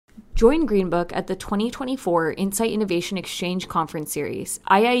Join Greenbook at the 2024 Insight Innovation Exchange Conference Series.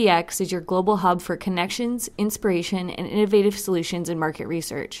 IIEX is your global hub for connections, inspiration, and innovative solutions in market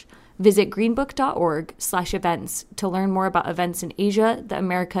research. Visit greenbook.org/events to learn more about events in Asia, the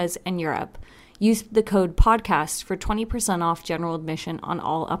Americas, and Europe. Use the code PODCAST for 20% off general admission on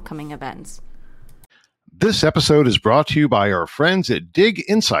all upcoming events. This episode is brought to you by our friends at Dig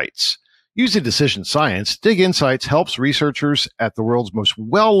Insights. Using decision science, Dig Insights helps researchers at the world's most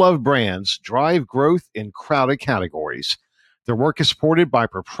well-loved brands drive growth in crowded categories. Their work is supported by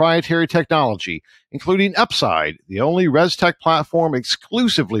proprietary technology, including Upside, the only ResTech platform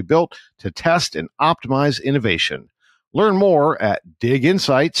exclusively built to test and optimize innovation. Learn more at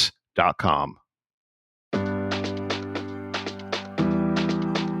diginsights.com.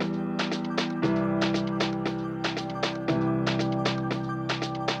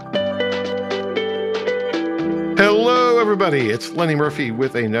 Hello, everybody. It's Lenny Murphy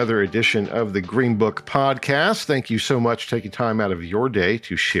with another edition of the Green Book Podcast. Thank you so much for taking time out of your day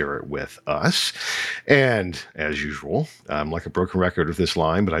to share it with us. And as usual, I'm like a broken record with this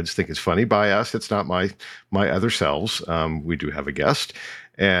line, but I just think it's funny. By us, it's not my other selves. We do have a guest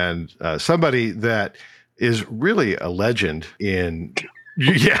and somebody that is really a legend in,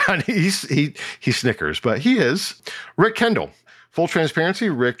 yeah, he snickers, but he is Rick Kendall. Full transparency,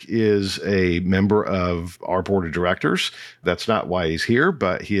 Rick is a member of our board of directors. That's not why he's here,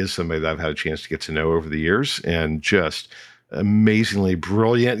 but he is somebody that I've had a chance to get to know over the years, and just amazingly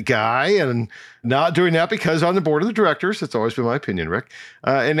brilliant guy, and not doing that because on the board of the directors. That's always been my opinion, Rick.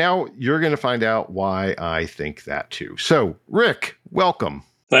 And now you're going to find out why I think that too. So, Rick, welcome.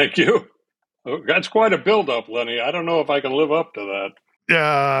 Thank you. That's quite a build-up, Lenny. I don't know if I can live up to that.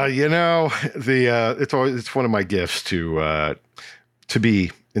 It's one of my gifts to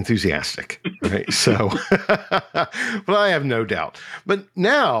be enthusiastic, right? So, but I have no doubt. But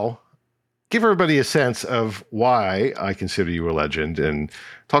now, give everybody a sense of why I consider you a legend, and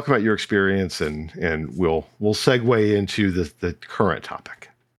talk about your experience, and we'll segue into the current topic.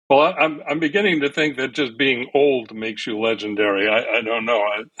 Well, I'm beginning to think that just being old makes you legendary. I don't know.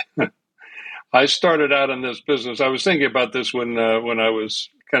 I started out in this business. I was thinking about this when I was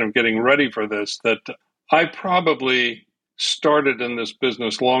kind of getting ready for this, that I probably started in this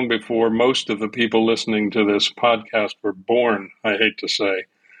business long before most of the people listening to this podcast were born, I hate to say.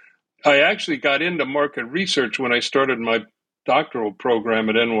 I actually got into market research when I started my doctoral program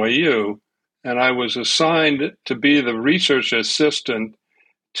at NYU, and I was assigned to be the research assistant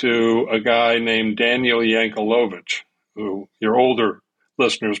to a guy named Daniel Yankelovich, who your older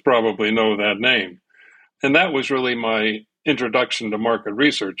listeners probably know that name. And that was really my introduction to market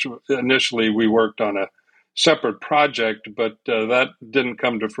research. Initially, we worked on a separate project, but that didn't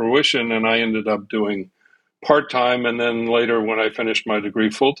come to fruition, and I ended up doing part-time, and then later when I finished my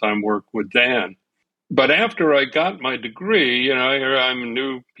degree, full-time work with Dan. But after I got my degree, I'm a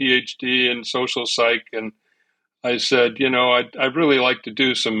new PhD in social psych, and I said, I'd really like to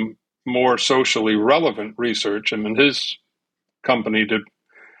do some more socially relevant research. I mean, his company did,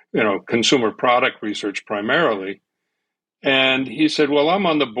 consumer product research primarily. And he said, well, I'm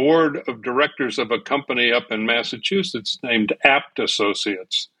on the board of directors of a company up in Massachusetts named Apt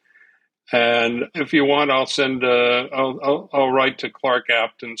Associates. And if you want, I'll write to Clark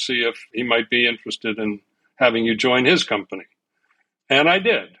Apt and see if he might be interested in having you join his company. And I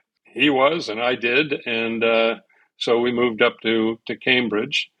did. He was, and I did. And so we moved up to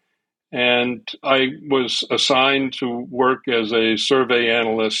Cambridge. And I was assigned to work as a survey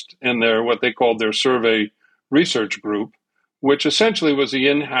analyst in what they called their survey research group, which essentially was the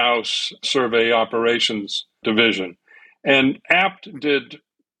in-house survey operations division. And Apt did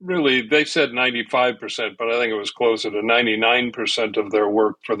really, they said 95%, but I think it was closer to 99% of their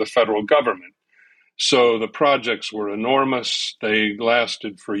work for the federal government. So the projects were enormous. They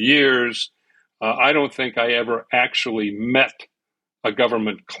lasted for years. I don't think I ever actually met a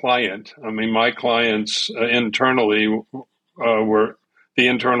government client. I mean, my clients internally were the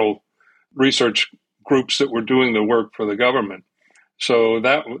internal research groups that were doing the work for the government. So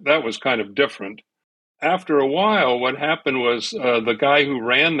that was kind of different. After a while, what happened was the guy who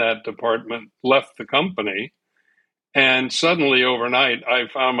ran that department left the company, and suddenly overnight, I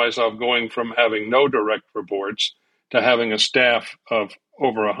found myself going from having no direct reports to having a staff of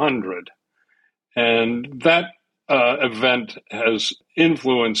over 100. And that event has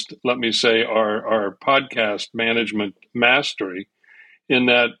influenced, let me say, our podcast management mastery, in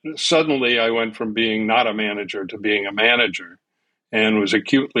that suddenly I went from being not a manager to being a manager, and was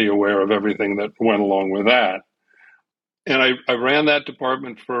acutely aware of everything that went along with that. And I ran that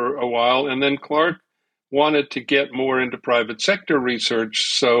department for a while, and then Clark wanted to get more into private sector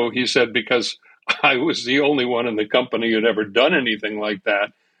research. So he said, because I was the only one in the company who'd ever done anything like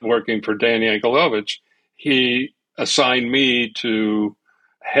that, working for Dan Yankelovich, he assigned me to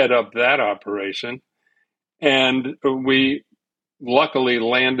head up that operation. And we luckily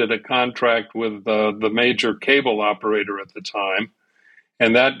landed a contract with the major cable operator at the time.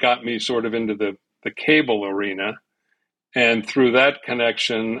 And that got me sort of into the cable arena. And through that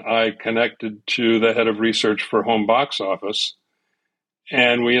connection, I connected to the head of research for Home Box Office.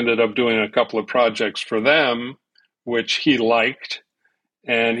 And we ended up doing a couple of projects for them, which he liked.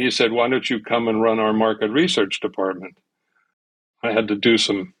 And he said, why don't you come and run our market research department? I had to do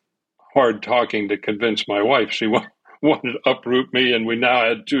some hard talking to convince my wife. She wanted to uproot me, and we now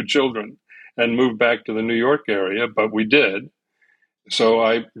had 2 children and moved back to the New York area, but we did. So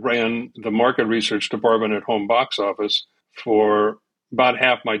I ran the market research department at Home Box Office for about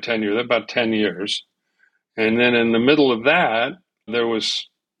half my tenure, about 10 years. And then in the middle of that, there was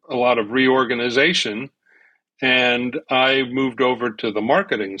a lot of reorganization, and I moved over to the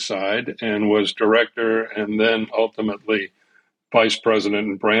marketing side and was director and then ultimately vice president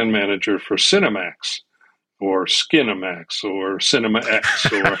and brand manager for Cinemax or Skinemax or Cinema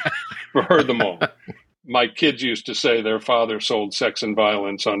X, or I've heard them all. My kids used to say their father sold sex and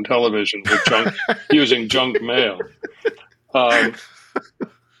violence on television with using junk mail.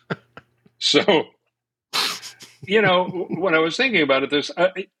 So, when I was thinking about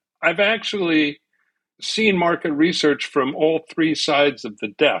it, I've actually seen market research from all 3 sides of the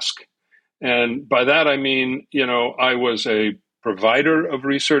desk. And by that, I mean, I was a provider of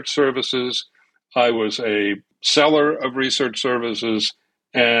research services, I was a seller of research services,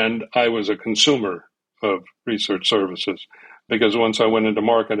 and I was a consumer of research services. Because once I went into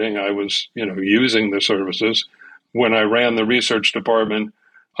marketing, I was, using the services. When I ran the research department,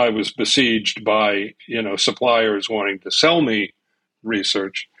 I was besieged by, suppliers wanting to sell me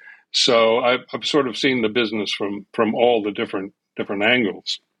research. So I've sort of seen the business from all the different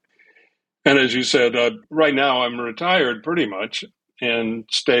angles. And as you said, right now I'm retired pretty much and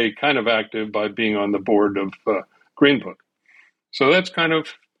stay kind of active by being on the board of Green Book. So that's kind of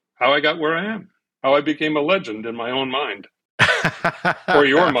how I got where I am, how I became a legend in my own mind or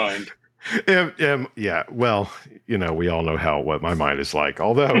your mind. Yeah, well, we all know what my mind is like.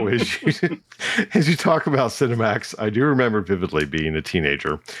 Although, as you talk about Cinemax, I do remember vividly being a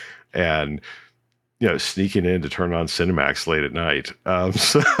teenager and sneaking in to turn on Cinemax late at night.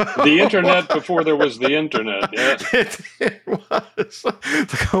 The internet before there was the internet. Yeah, it was.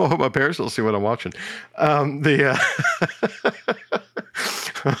 Like, my parents will see what I'm watching.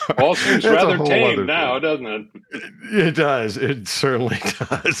 All seems rather tame now, doesn't it? It does. It certainly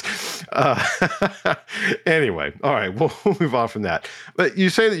does. Anyway, all right, we'll move on from that. But you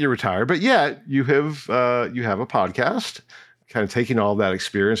say that you're retired, but yeah, you have a podcast, kind of taking all that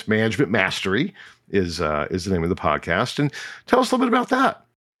experience. Management Mastery is the name of the podcast, and tell us a little bit about that.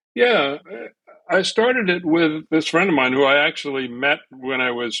 Yeah, I started it with this friend of mine who I actually met when I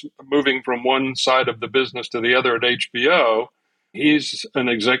was moving from one side of the business to the other at HBO. He's an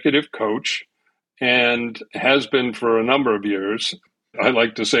executive coach and has been for a number of years. I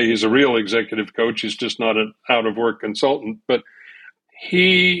like to say he's a real executive coach. He's just not an out-of-work consultant. But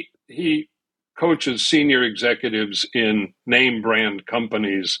he coaches senior executives in name brand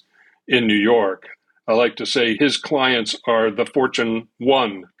companies in New York. I like to say his clients are the Fortune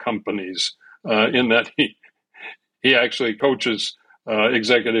 1 companies, in that he actually coaches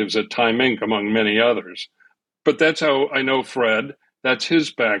executives at Time Inc., among many others. But that's how I know Fred. That's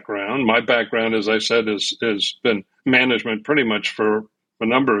his background. My background, as I said, has been management pretty much for a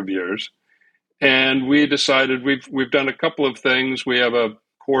number of years. And we decided we've done a couple of things. We have a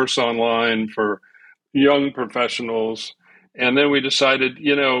course online for young professionals. And then we decided,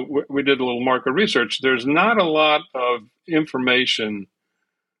 we did a little market research. There's not a lot of information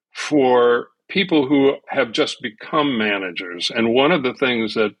for people who have just become managers. And one of the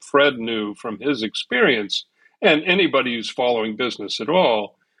things that Fred knew from his experience, and anybody who's following business at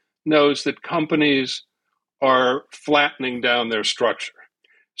all, knows that companies are flattening down their structure.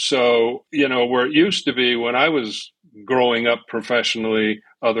 So, where it used to be when I was growing up professionally,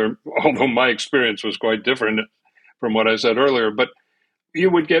 although my experience was quite different from what I said earlier, but you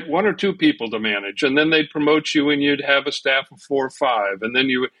would get 1 or 2 people to manage, and then they'd promote you and you'd have a staff of 4 or 5. And then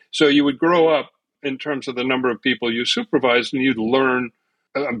you would grow up in terms of the number of people you supervised, and you'd learn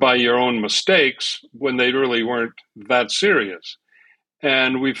by your own mistakes when they really weren't that serious.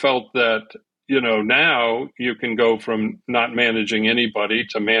 And we felt that, now you can go from not managing anybody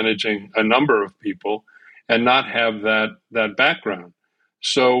to managing a number of people and not have that background.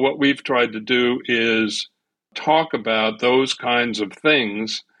 So what we've tried to do is talk about those kinds of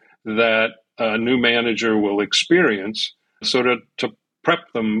things that a new manager will experience, so to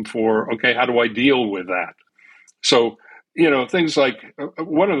prep them for, okay, how do I deal with that? So, things like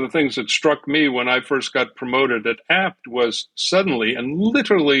one of the things that struck me when I first got promoted at Apt was suddenly and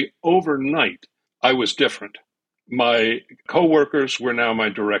literally overnight, I was different. My coworkers were now my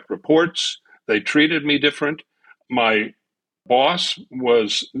direct reports. They treated me different. My boss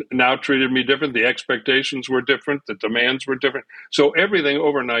was now treated me different. The expectations were different. The demands were different. So everything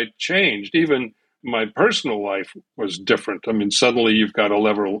overnight changed. Even my personal life was different. I mean, suddenly you've got a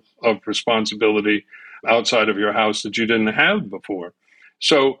level of responsibility outside of your house that you didn't have before.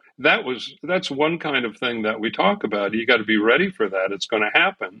 So that's one kind of thing that we talk about. You got to be ready for that. It's going to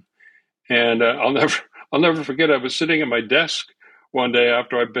happen. And I'll never forget. I was sitting at my desk one day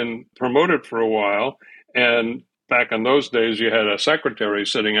after I'd been promoted for a while, and back in those days, you had a secretary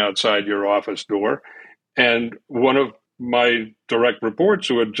sitting outside your office door, and one of my direct reports,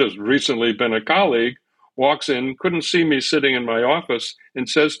 who had just recently been a colleague, walks in, couldn't see me sitting in my office, and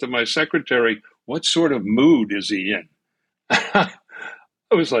says to my secretary, "What sort of mood is he in?" I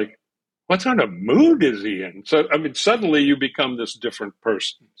was like, what kind of mood is he in? So, I mean, suddenly you become this different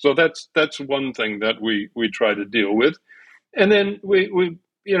person. So that's one thing that we try to deal with. And then we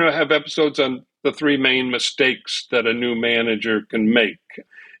have episodes on the three main mistakes that a new manager can make.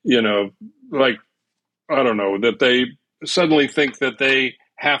 Like, I don't know, that they suddenly think that they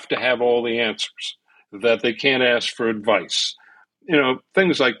have to have all the answers, that they can't ask for advice,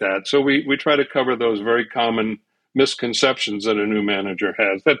 things like that. So we try to cover those very common misconceptions that a new manager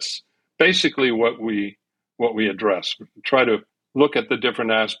has. That's basically what we address. We try to look at the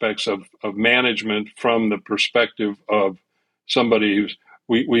different aspects of management from the perspective of somebody who's,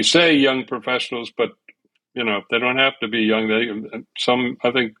 we say young professionals, but they don't have to be young.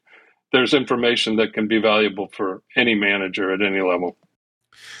 I think there's information that can be valuable for any manager at any level.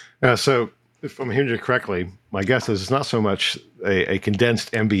 So if I'm hearing you correctly, my guess is it's not so much a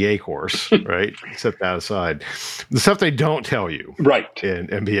condensed MBA course, right? Set that aside. The stuff they don't tell you right in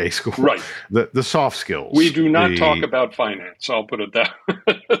MBA school, right? The soft skills. We do not talk about finance. I'll put it that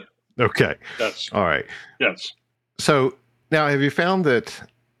way. Okay. Yes. All right. Yes. So now, have you found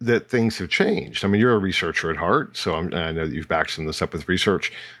that things have changed? I mean, you're a researcher at heart, so I know that you've backed some of this up with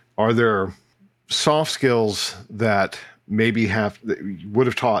research. Are there soft skills that maybe that you would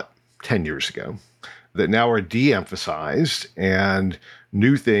have taught 10 years ago that now are de-emphasized, and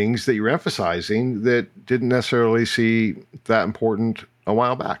new things that you're emphasizing that didn't necessarily see that important a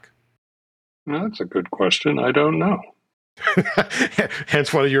while back? Well, that's a good question. I don't know.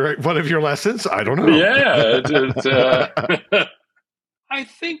 Hence one of your lessons. I don't know. Yeah, I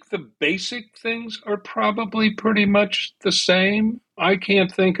think the basic things are probably pretty much the same. I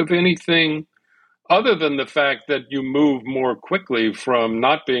can't think of anything other than the fact that you move more quickly from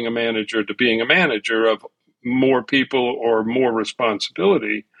not being a manager to being a manager of more people or more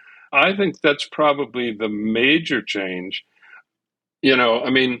responsibility. I think that's probably the major change. I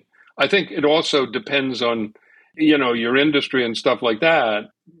mean, I think it also depends on, your industry and stuff like that,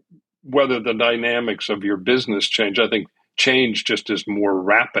 whether the dynamics of your business change. I think change just is more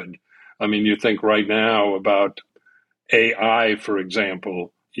rapid. I mean, you think right now about AI, for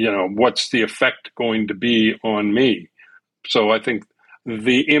example, what's the effect going to be on me? So I think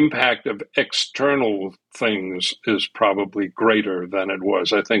the impact of external things is probably greater than it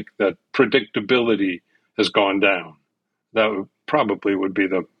was. I think that predictability has gone down. That probably would be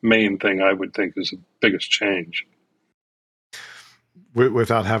the main thing I would think is the biggest change.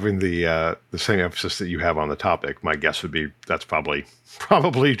 Without having the same emphasis that you have on the topic, my guess would be that's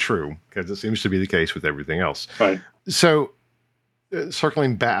probably true, because it seems to be the case with everything else. Right. So,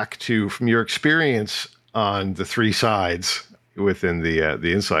 circling back to from your experience on the three sides within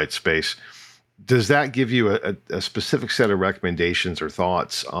the insight space, does that give you a specific set of recommendations or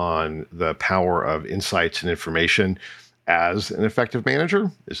thoughts on the power of insights and information as an effective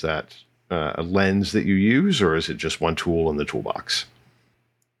manager? Is that a lens that you use, or is it just one tool in the toolbox?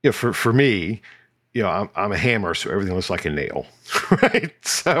 For me, I'm a hammer, so everything looks like a nail, right?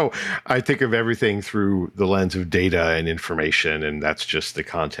 So I think of everything through the lens of data and information, and that's just the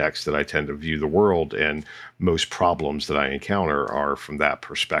context that I tend to view the world, and most problems that I encounter are from that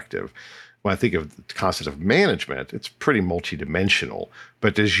perspective. When I think of the concept of management, it's pretty multidimensional,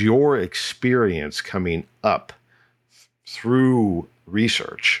 but does your experience coming up through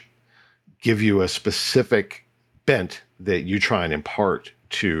research give you a specific bent that you try and impart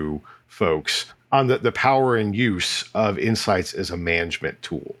to folks on the power and use of insights as a management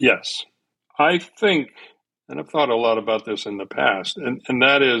tool? Yes. I think, and I've thought a lot about this in the past, and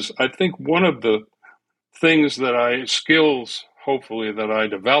that is, I think one of the skills, hopefully, that I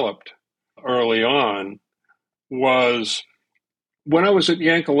developed early on was when I was at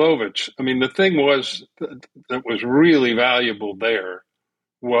Yankelovich. I mean, the thing was that was really valuable there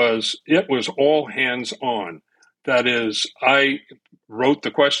was it was all hands on. That is, I wrote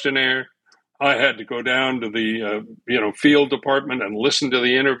the questionnaire. I had to go down to the field department and listen to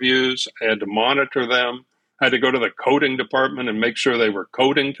the interviews. I had to monitor them. I had to go to the coding department and make sure they were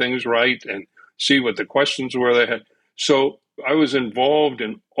coding things right and see what the questions were they had. So I was involved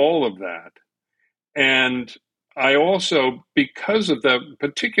in all of that. And I also, because of that,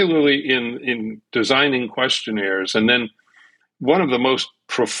 particularly in designing questionnaires, and then one of the most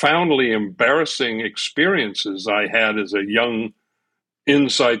profoundly embarrassing experiences I had as a young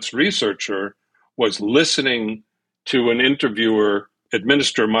insights researcher was listening to an interviewer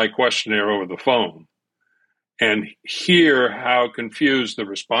administer my questionnaire over the phone and hear how confused the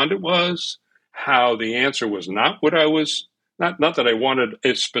respondent was, how the answer was not what I was, not that I wanted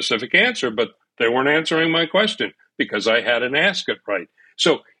a specific answer, but they weren't answering my question because I hadn't asked it right.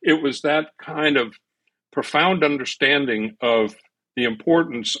 So it was that kind of profound understanding of the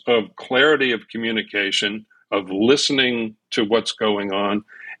importance of clarity of communication, of listening to what's going on.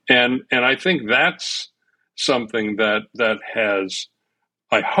 And I think that's something that has,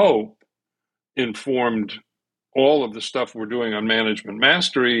 I hope, informed all of the stuff we're doing on management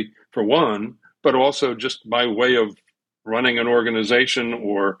mastery, for one, but also just by way of running an organization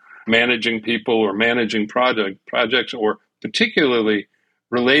or managing people or managing projects, or particularly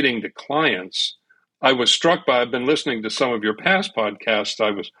relating to clients. I was struck by, I've been listening to some of your past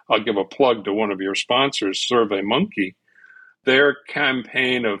podcasts. I'll give a plug to one of your sponsors, SurveyMonkey. Their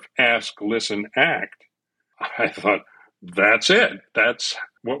campaign of ask, listen, act. I thought, that's it. That's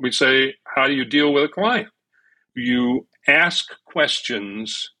what we say. How do you deal with a client? You ask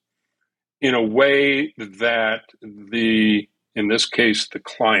questions in a way that in this case, the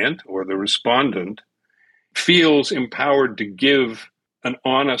client or the respondent feels empowered to give an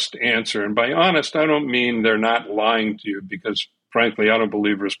honest answer. And by honest, I don't mean they're not lying to you, because frankly, I don't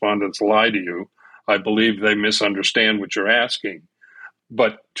believe respondents lie to you. I believe they misunderstand what you're asking.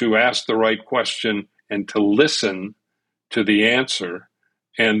 But to ask the right question and to listen to the answer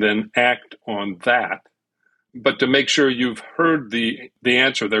and then act on that, but to make sure you've heard the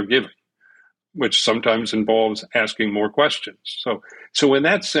answer they're giving, which sometimes involves asking more questions. So in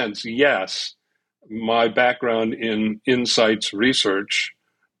that sense, yes, my background in insights research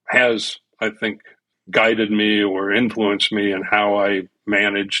has, I think, guided me or influenced me in how I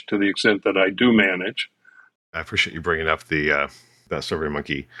manage, to the extent that I do manage. I appreciate you bringing up that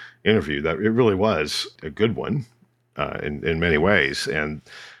SurveyMonkey interview. That it really was a good one in many ways. And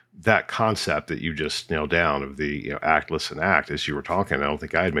that concept that you just nailed down of the act, listen, act, as you were talking, I don't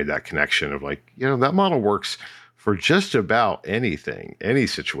think I had made that connection of that model works for just about anything, any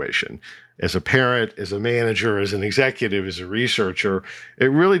situation. As a parent, as a manager, as an executive, as a researcher, it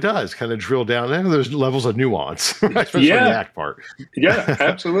really does kind of drill down. And there's levels of nuance, especially in the act part. Yeah,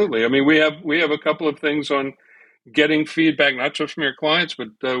 absolutely. I mean, we have a couple of things on getting feedback, not just from your clients,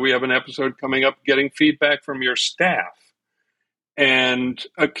 but we have an episode coming up, getting feedback from your staff. And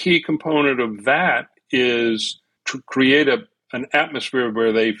a key component of that is to create an atmosphere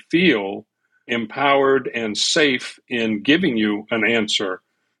where they feel empowered and safe in giving you an answer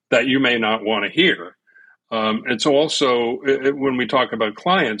that you may not want to hear. It's also, when we talk about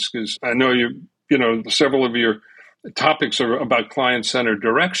clients, because I know several of your topics are about client-centered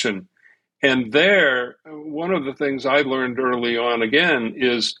direction. And there, one of the things I learned early on, again,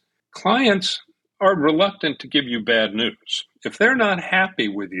 is clients are reluctant to give you bad news. If they're not happy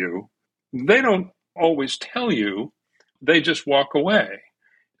with you, they don't always tell you, they just walk away.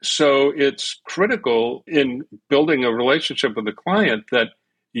 So it's critical in building a relationship with the client that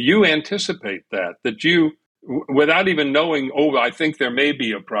you anticipate that you, without even knowing, I think there may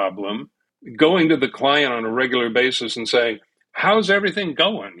be a problem, going to the client on a regular basis and saying, how's everything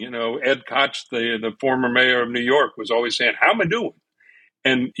going? Ed Koch, the former mayor of New York, was always saying, how am I doing?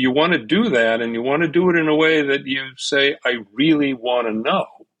 And you want to do that, and you want to do it in a way that you say, I really want to know.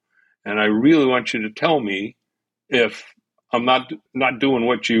 And I really want you to tell me if I'm not doing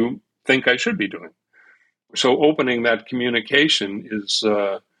what you think I should be doing. So opening that communication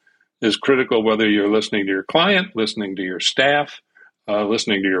is critical, whether you're listening to your client, listening to your staff,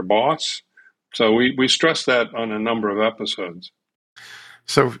 listening to your boss. So we stress that on a number of episodes.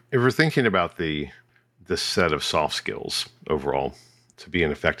 So if we're thinking about the set of soft skills overall to be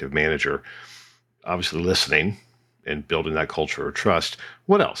an effective manager, obviously listening and building that culture of trust.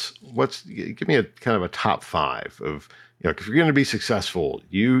 What else? Give me a kind of a top five of, if you're going to be successful,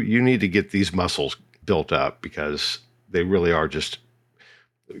 you need to get these muscles built up because they really are just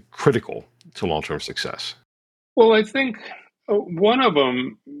critical to long-term success. Well, I think one of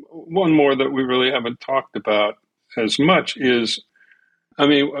them, one more that we really haven't talked about as much is,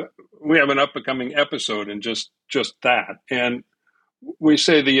 we have an up-and-coming episode in just that. And we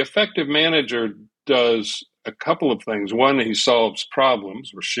say the effective manager does a couple of things. One, he solves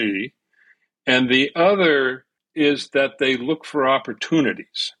problems, or she, and the other is that they look for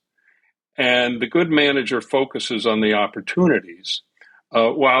opportunities. And the good manager focuses on the opportunities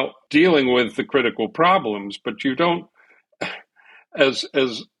while dealing with the critical problems. But you don't, as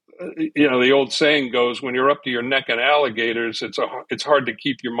the old saying goes, when you're up to your neck in alligators, it's hard to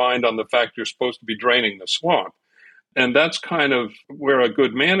keep your mind on the fact you're supposed to be draining the swamp. And that's kind of where a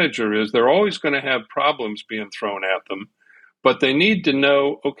good manager is. They're always going to have problems being thrown at them, but they need to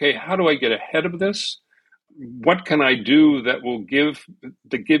know, okay, how do I get ahead of this? What can I do that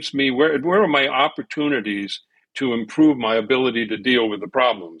gives me, where are my opportunities to improve my ability to deal with the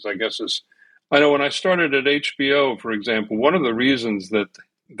problems? I know when I started at HBO, for example, one of the reasons that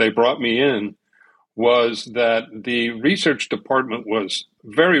they brought me in was that the research department was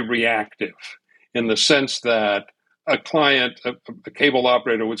very reactive in the sense that a client, a cable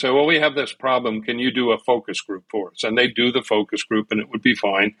operator would say, well, we have this problem. Can you do a focus group for us? And they'd do the focus group and it would be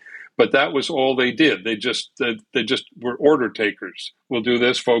fine. But that was all they did. They just were order takers. We'll do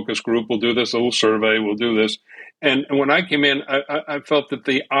this focus group. We'll do this little survey. We'll do this. And when I came in, I felt that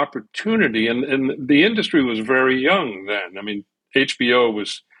the opportunity, and the industry was very young then. HBO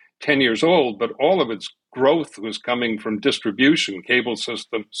was 10 years old, but all of its growth was coming from distribution, cable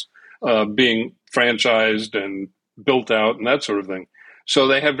systems being franchised and built out and that sort of thing. So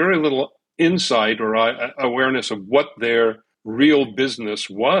they had very little insight or awareness of what their real business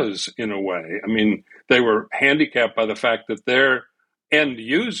was in a way. They were handicapped by the fact that their end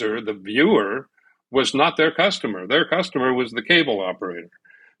user, the viewer, was not their customer. Their customer was the cable operator.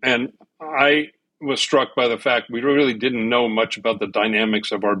 And I was struck by the fact we really didn't know much about the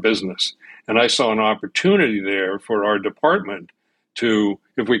dynamics of our business. And I saw an opportunity there for our department to,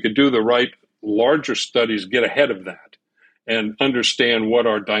 if we could do the right larger studies, get ahead of that and understand what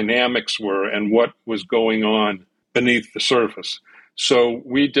our dynamics were and what was going on beneath the surface. So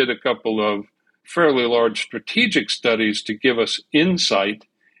we did a couple of fairly large strategic studies to give us insight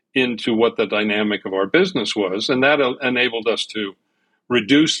into what the dynamic of our business was. And that enabled us to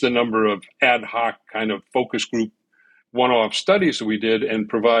reduce the number of ad hoc kind of focus group one-off studies that we did and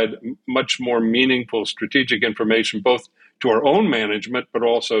provide much more meaningful strategic information, both to our own management, but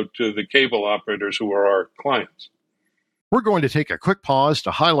also to the cable operators who are our clients. We're going to take a quick pause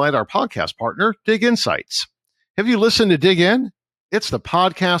to highlight our podcast partner, Dig Insights. Have you listened to Dig In? It's the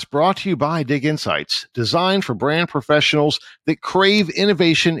podcast brought to you by Dig Insights, designed for brand professionals that crave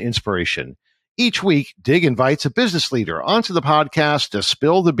innovation inspiration. Each week, Dig invites a business leader onto the podcast to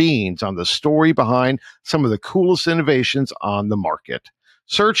spill the beans on the story behind some of the coolest innovations on the market.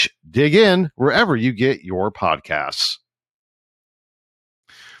 Search Dig In wherever you get your podcasts.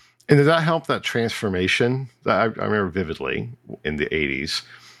 And did that help that transformation? I remember vividly in the 80s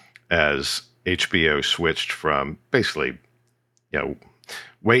as HBO switched from basically,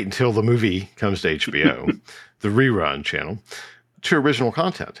 wait until the movie comes to HBO, the rerun channel, to original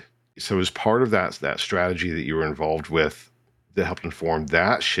content. So as part of that strategy that you were involved with that helped inform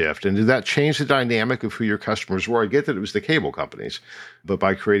that shift, and did that change the dynamic of who your customers were? I get that it was the cable companies, but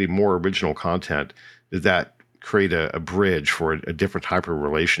by creating more original content, did that create a bridge for a different type of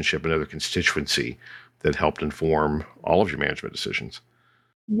relationship, another constituency that helped inform all of your management decisions?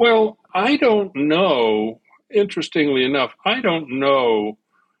 Well, I don't know. Interestingly enough, I don't know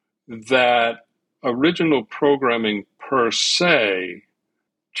that original programming per se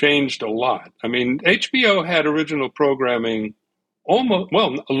changed a lot. HBO had original programming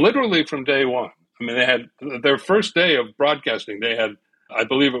literally from day one. They had their first day of broadcasting. They had, I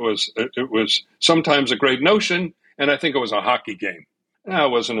believe it was sometimes a Great Notion, and I think it was a hockey game. Now,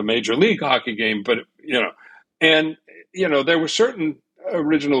 it wasn't a major league hockey game, but there were certain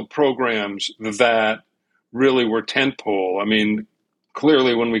original programs that really were tentpole.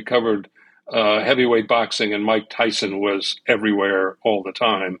 Clearly, when we covered heavyweight boxing and Mike Tyson was everywhere all the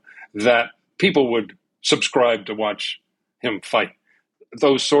time, that people would subscribe to watch him fight.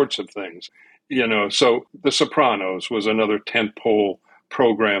 Those sorts of things. So The Sopranos was another tentpole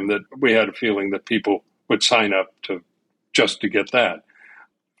program that we had a feeling that people would sign up to just to get that.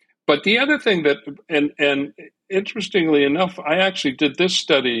 But the other thing that, and interestingly enough, I actually did this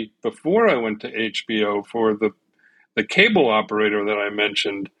study before I went to HBO for the the cable operator that I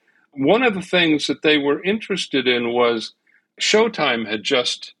mentioned, one of the things that they were interested in was Showtime had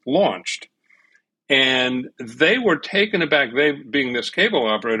just launched. And they were taken aback, they being this cable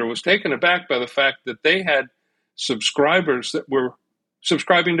operator, was taken aback by the fact that they had subscribers that were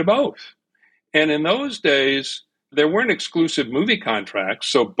subscribing to both. And in those days, there weren't exclusive movie contracts,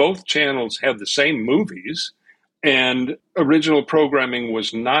 so both channels had the same movies, and original programming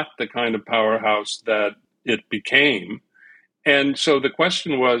was not the kind of powerhouse that it became. And so the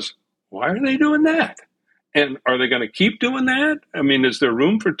question was, why are they doing that? And are they going to keep doing that? I mean, is there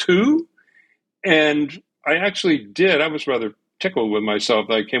room for two? And I was rather tickled with myself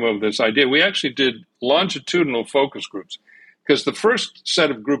that I came up with this idea. We actually did longitudinal focus groups, because the first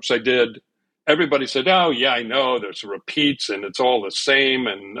set of groups I did, everybody said, oh, yeah, I know, there's repeats and it's all the same,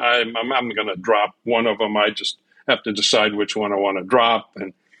 and I'm going to drop one of them. I just have to decide which one I want to drop.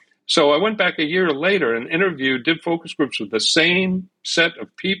 And so I went back a year later and did focus groups with the same set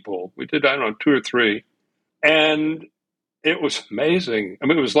of people. We did, I don't know, 2 or 3. And it was amazing. I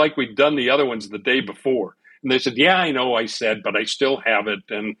mean, it was like we'd done the other ones the day before. And they said, yeah, I know I said, but I still have it,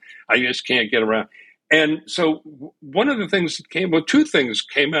 and I just can't get around. And so one of the things that 2 things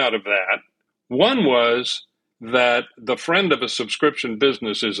came out of that. One was that the friend of a subscription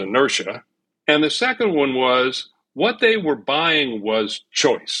business is inertia. And the second one was what they were buying was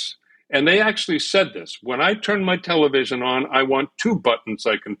choice. And they actually said this: when I turn my television on, I want 2 buttons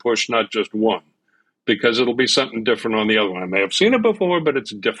I can push, not just one, because it'll be something different on the other one. I may have seen it before, but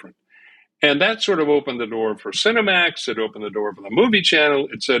it's different. And that sort of opened the door for Cinemax. It opened the door for the movie channel.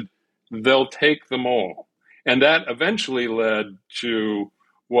 It said they'll take them all. And that eventually led to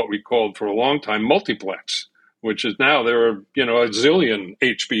what we called for a long time multiplex, which is now there are, a zillion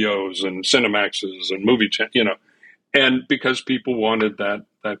HBOs and Cinemaxes and movie channels, and because people wanted that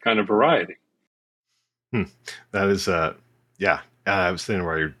kind of variety. That is, yeah. I was thinking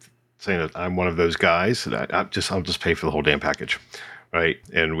while you're saying that I'm one of those guys that I'll just pay for the whole damn package, right?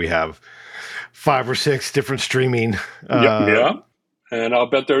 And we have 5 or 6 different streaming. Yeah. And I'll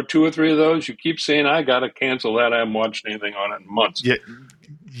bet there are 2 or 3 of those you keep saying, I got to cancel that. I haven't watched anything on it in months. Yeah.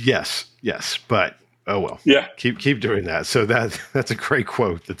 Yes. But, oh well. Yeah. Keep doing that. So that's a great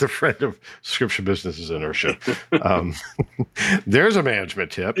quote, that the friend of subscription business is inertia. There's a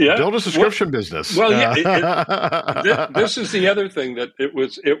management tip. Yeah. Build a subscription business. Well, yeah. This is the other thing, that it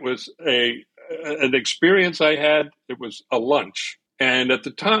was an experience I had. It was a lunch. And at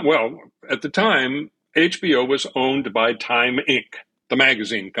the time, HBO was owned by Time Inc., the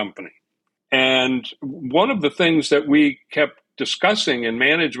magazine company. And one of the things that we kept discussing in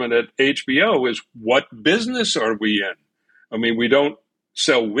management at HBO is, what business are we in? I mean, we don't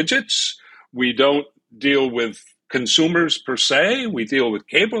sell widgets. We don't deal with consumers per se. We deal with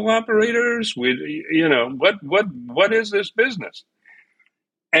cable operators. What is this business?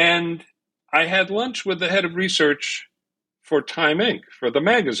 And I had lunch with the head of research for Time Inc., for the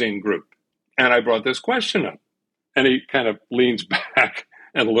magazine group. And I brought this question up. And he kind of leans back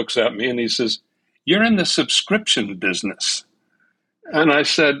and looks at me and he says, you're in the subscription business. And I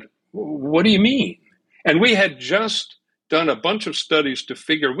said, what do you mean? And we had just done a bunch of studies to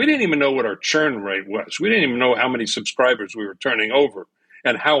figure, we didn't even know what our churn rate was. We didn't even know how many subscribers we were turning over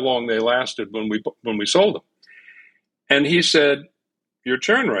and how long they lasted when we sold them. And he said, your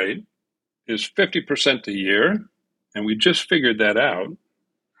churn rate is 50% a year. And we just figured that out.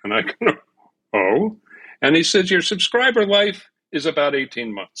 And I kind of, oh. And he says, your subscriber life is about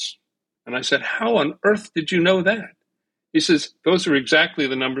 18 months. And I said, how on earth did you know that? He says, those are exactly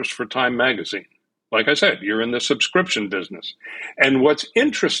the numbers for Time Magazine. Like I said, you're in the subscription business. And what's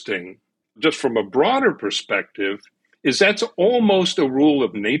interesting, just from a broader perspective, is that's almost a rule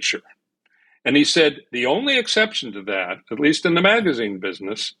of nature. And he said, the only exception to that, at least in the magazine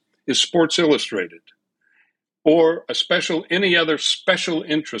business, is Sports Illustrated, or any other special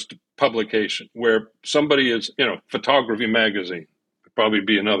interest publication where somebody is, photography magazine would probably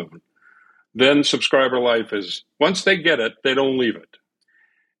be another one. Then subscriber life is, once they get it, they don't leave it.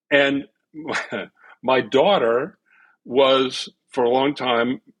 And my daughter was, for a long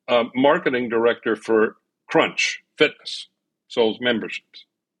time, marketing director for Crunch Fitness, sold memberships.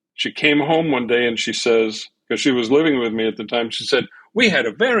 She came home one day and she says, because she was living with me at the time, she said, we had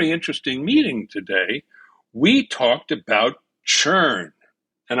a very interesting meeting today. We talked about churn.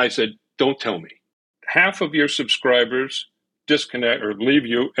 And I said, don't tell me. Half of your subscribers disconnect or leave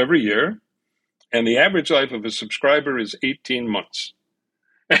you every year. And the average life of a subscriber is 18 months.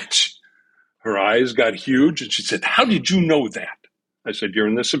 And her eyes got huge. And she said, how did you know that? I said, you're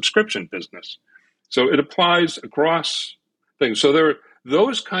in the subscription business. So it applies across things. So there are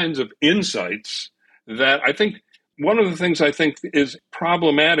those kinds of insights that I think one of the things I think is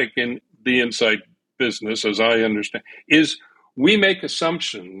problematic in the insight business, as I understand, is we make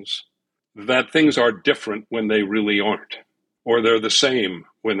assumptions that things are different when they really aren't, or they're the same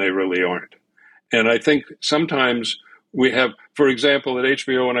when they really aren't. And I think sometimes we have, for example, at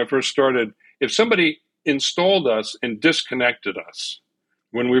HBO, when I first started, if somebody installed us and disconnected us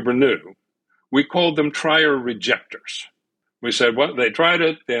when we were new, we called them trier rejectors. We said, well, they tried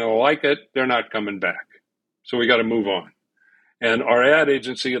it, they don't like it, they're not coming back. So we got to move on. And our ad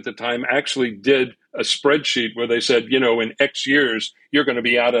agency at the time actually did a spreadsheet where they said, in X years, you're going to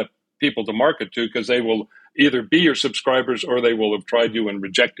be out of people to market to because they will either be your subscribers or they will have tried you and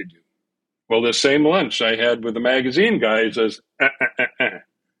rejected you. Well, the same lunch I had with the magazine guy says,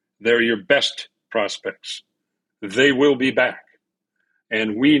 they're your best prospects. They will be back.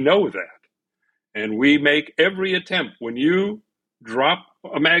 And we know that. And we make every attempt. When you drop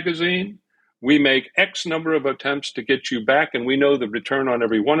a magazine, we make X number of attempts to get you back, and we know the return on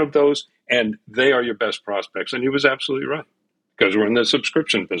every one of those, and they are your best prospects. And he was absolutely right, because we're in the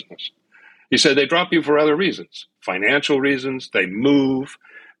subscription business. He said they drop you for other reasons, financial reasons, they move.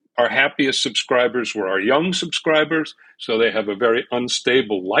 Our happiest subscribers were our young subscribers, so they have a very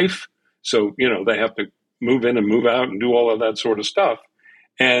unstable life. So, they have to move in and move out and do all of that sort of stuff.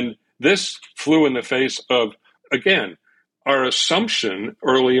 And this flew in the face of, again, our assumption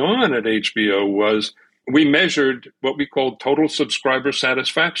early on at HBO was we measured what we called total subscriber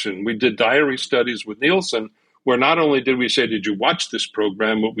satisfaction. We did diary studies with Nielsen where not only did we say, did you watch this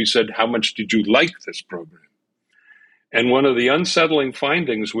program, but we said, how much did you like this program? And one of the unsettling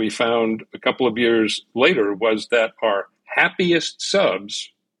findings we found a couple of years later was that our happiest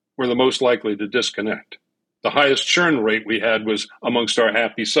subs were the most likely to disconnect. The highest churn rate we had was amongst our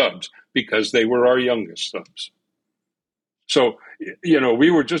happy subs because they were our youngest subs. So,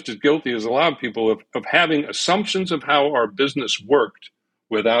 we were just as guilty as a lot of people of having assumptions of how our business worked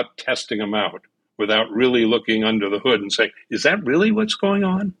without testing them out, without really looking under the hood and saying, is that really what's going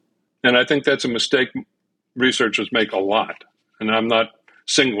on? And I think that's a mistake researchers make a lot. And I'm not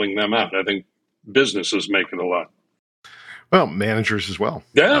singling them out. I think businesses make it a lot. Well, managers as well.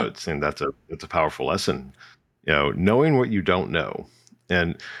 Yeah. And that's a powerful lesson. Knowing what you don't know.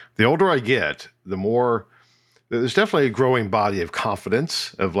 And the older I get, the more there's definitely a growing body of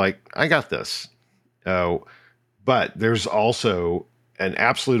confidence of like, I got this. But there's also an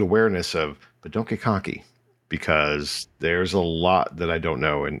absolute awareness of, but don't get cocky because there's a lot that I don't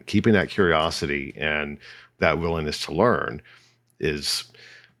know. And keeping that curiosity and that willingness to learn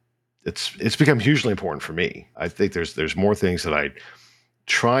it's become hugely important for me. I think there's more things that I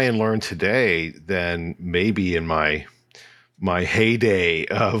try and learn today than maybe in my heyday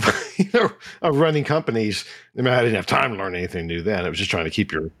of of running companies. I mean, I didn't have time to learn anything new then. I was just trying to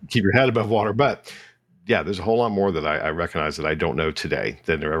keep your head above water. But yeah, there's a whole lot more that I recognize that I don't know today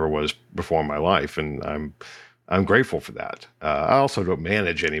than there ever was before in my life, and I'm grateful for that. I also don't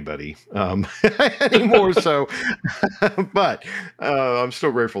manage anybody anymore, so but I'm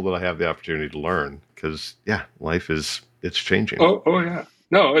still grateful that I have the opportunity to learn because life it's changing. Oh yeah.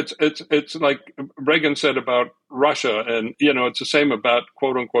 No, it's like Reagan said about Russia, and it's the same about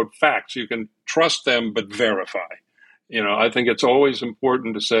quote unquote facts. You can trust them, but verify. I think it's always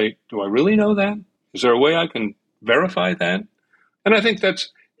important to say, do I really know that? Is there a way I can verify that? And I think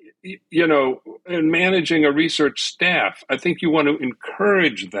that's, in managing a research staff, I think you want to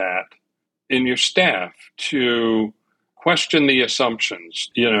encourage that in your staff to question the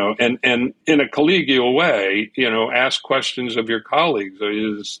assumptions, and in a collegial way, ask questions of your colleagues. Are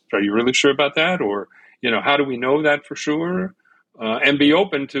you really sure about that? Or, how do we know that for sure? And be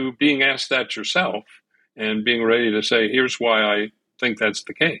open to being asked that yourself and being ready to say, here's why I think that's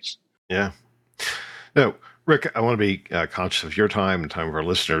the case. Yeah. No, Rick, I want to be conscious of your time and time of our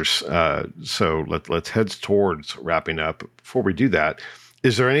listeners. So let's head towards wrapping up. Before we do that,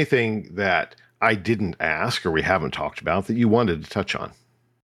 is there anything that I didn't ask or we haven't talked about that you wanted to touch on?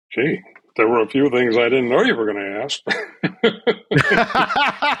 Gee, there were a few things I didn't know you were going to ask.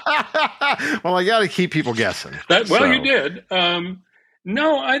 Well, I got to keep people guessing. You did.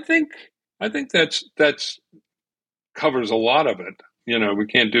 No, I think that's covers a lot of it. We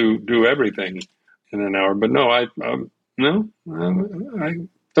can't do everything in an hour, but no, I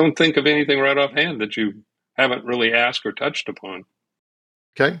don't think of anything right offhand that you haven't really asked or touched upon.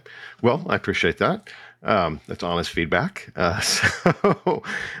 Okay. Well, I appreciate that. That's honest feedback.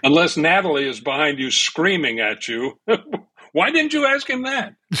 Unless Natalie is behind you screaming at you Why didn't you ask him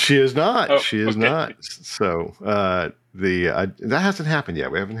that? She is not. Oh, She is okay. not. So that hasn't happened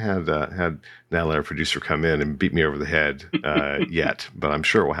yet. We haven't had Natalie, our producer, come in and beat me over the head yet, but I'm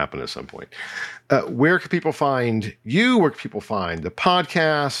sure it will happen at some point. Where can people find you? Where can people find the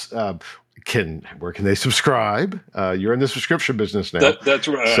podcast? Where can they subscribe? You're in the subscription business now. That's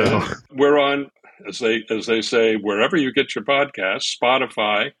right. So we're on, as they say, wherever you get your podcasts,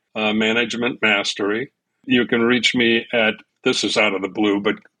 Spotify, Management Mastery. You can reach me at, this is out of the blue,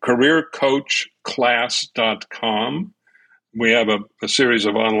 but careercoachclass.com. We have a series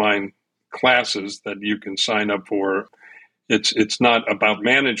of online classes that you can sign up for. It's not about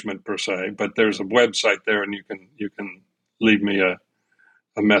management per se, but there's a website there, and you can leave me a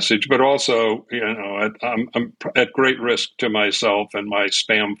message. But also, I'm at great risk to myself and my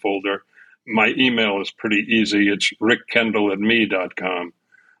spam folder. My email is pretty easy. It's rickkendall@me.com.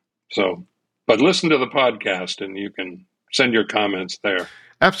 So, but listen to the podcast, and you can send your comments there.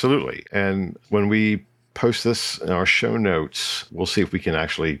 absolutely. And when we post this in our show notes, we'll see if we can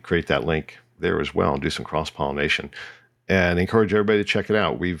actually create that link there as well and do some cross-pollination. And encourage everybody to check it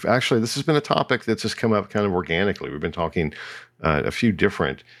out. This has been a topic that's just come up kind of organically. We've been talking a few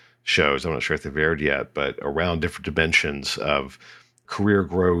different shows. I'm not sure if they've aired yet, but around different dimensions of career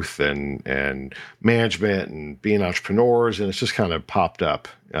growth and management and being entrepreneurs. And it's just kind of popped up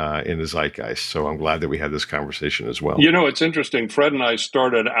in the zeitgeist. So I'm glad that we had this conversation as well. It's interesting. Fred and I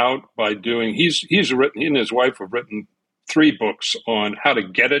started out by doing, he's written, he and his wife have written 3 books on how to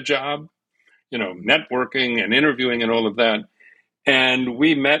get a job, networking and interviewing and all of that. And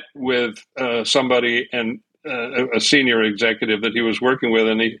we met with somebody and a senior executive that he was working with,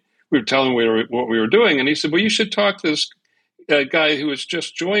 and we were telling him what we were doing. And he said, well, you should talk to this guy who has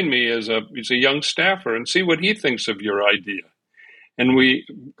just joined me he's a young staffer, and see what he thinks of your idea. And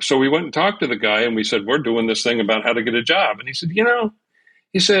so we went and talked to the guy, and we said, we're doing this thing about how to get a job. And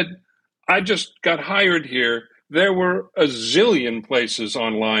he said, I just got hired here. There were a zillion places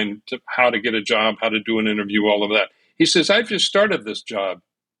online to how to get a job, how to do an interview, all of that. He says, I've just started this job.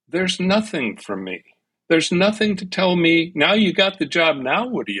 There's nothing for me. There's nothing to tell me. Now you got the job. Now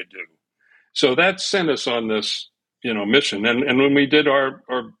what do you do? So that sent us on this, mission. And when we did our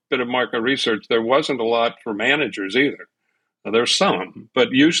bit of market research, there wasn't a lot for managers either. Now, there's some,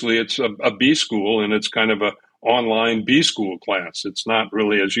 but usually it's a B school, and it's kind of a online B school class. It's not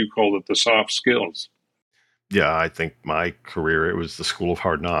really, as you call it, the soft skills. Yeah, I think my career, it was the school of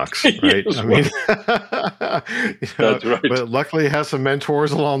hard knocks, right? Yes, I mean, that's right. But luckily it has some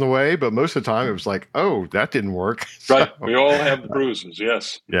mentors along the way, but most of the time it was like, oh, that didn't work. Right. We all have bruises.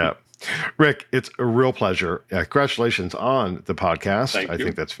 Yes. Yeah. Rick, it's a real pleasure. Congratulations on the podcast. Thank you. I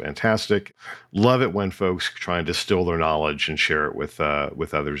think that's fantastic. Love it when folks try and distill their knowledge and share it with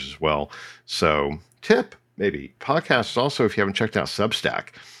others as well. So tip, maybe podcasts also, if you haven't checked out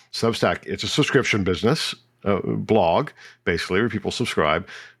Substack. Substack, it's a subscription business. Blog, basically, where people subscribe,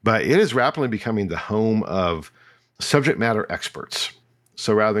 but it is rapidly becoming the home of subject matter experts.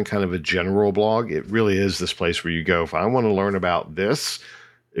 So rather than kind of a general blog, it really is this place where you go, if I want to learn about this,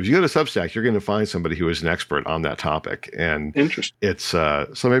 if you go to Substack, you're going to find somebody who is an expert on that topic. And interesting. It's so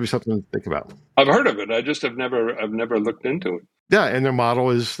maybe something to think about. I've heard of it. I just have never looked into it. Yeah, and their model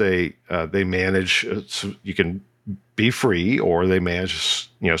is they manage. So you can be free, or they manage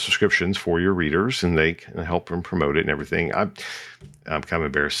subscriptions for your readers, and they can help them promote it and everything. I'm kind of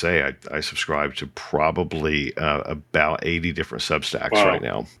embarrassed to say I subscribe to probably about 80 different Substacks right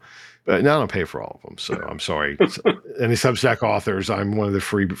now. But now I don't pay for all of them, so I'm sorry. Any Substack authors, I'm one of the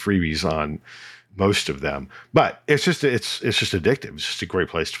freebies on most of them. But it's just addictive. It's just a great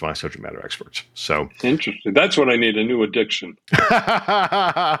place to find subject matter experts. So interesting. That's what I need, a new addiction.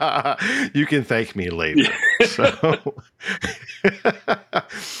 You can thank me later. Yeah. So,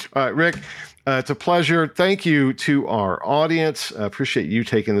 all right, Rick, it's a pleasure. Thank you to our audience. Appreciate you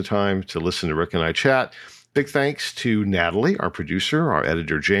taking the time to listen to Rick and I chat. Big thanks to Natalie, our producer, our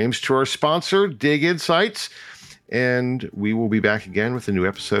editor, James, to our sponsor, Dig Insights. And we will be back again with a new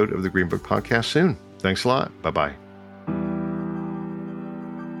episode of the Green Book Podcast soon. Thanks a lot. Bye-bye.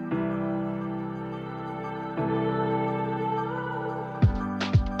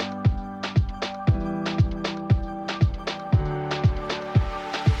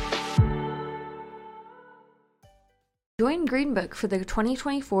 Join Greenbook for the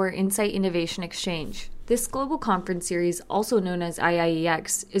 2024 Insight Innovation Exchange. This global conference series, also known as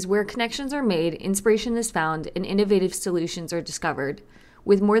IIEX, is where connections are made, inspiration is found, and innovative solutions are discovered.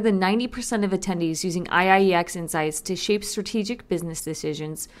 With more than 90% of attendees using IIEX insights to shape strategic business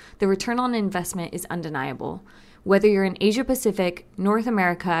decisions, the return on investment is undeniable. Whether you're in Asia Pacific, North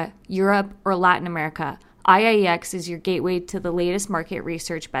America, Europe, or Latin America, IIEX is your gateway to the latest market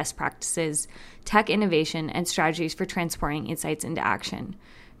research best practices, tech innovation, and strategies for transporting insights into action.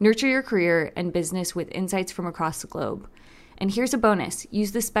 Nurture your career and business with insights from across the globe. And here's a bonus.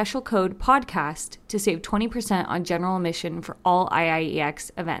 Use the special code PODCAST to save 20% on general admission for all IIEX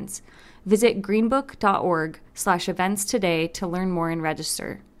events. Visit greenbook.org/events today to learn more and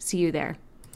register. See you there.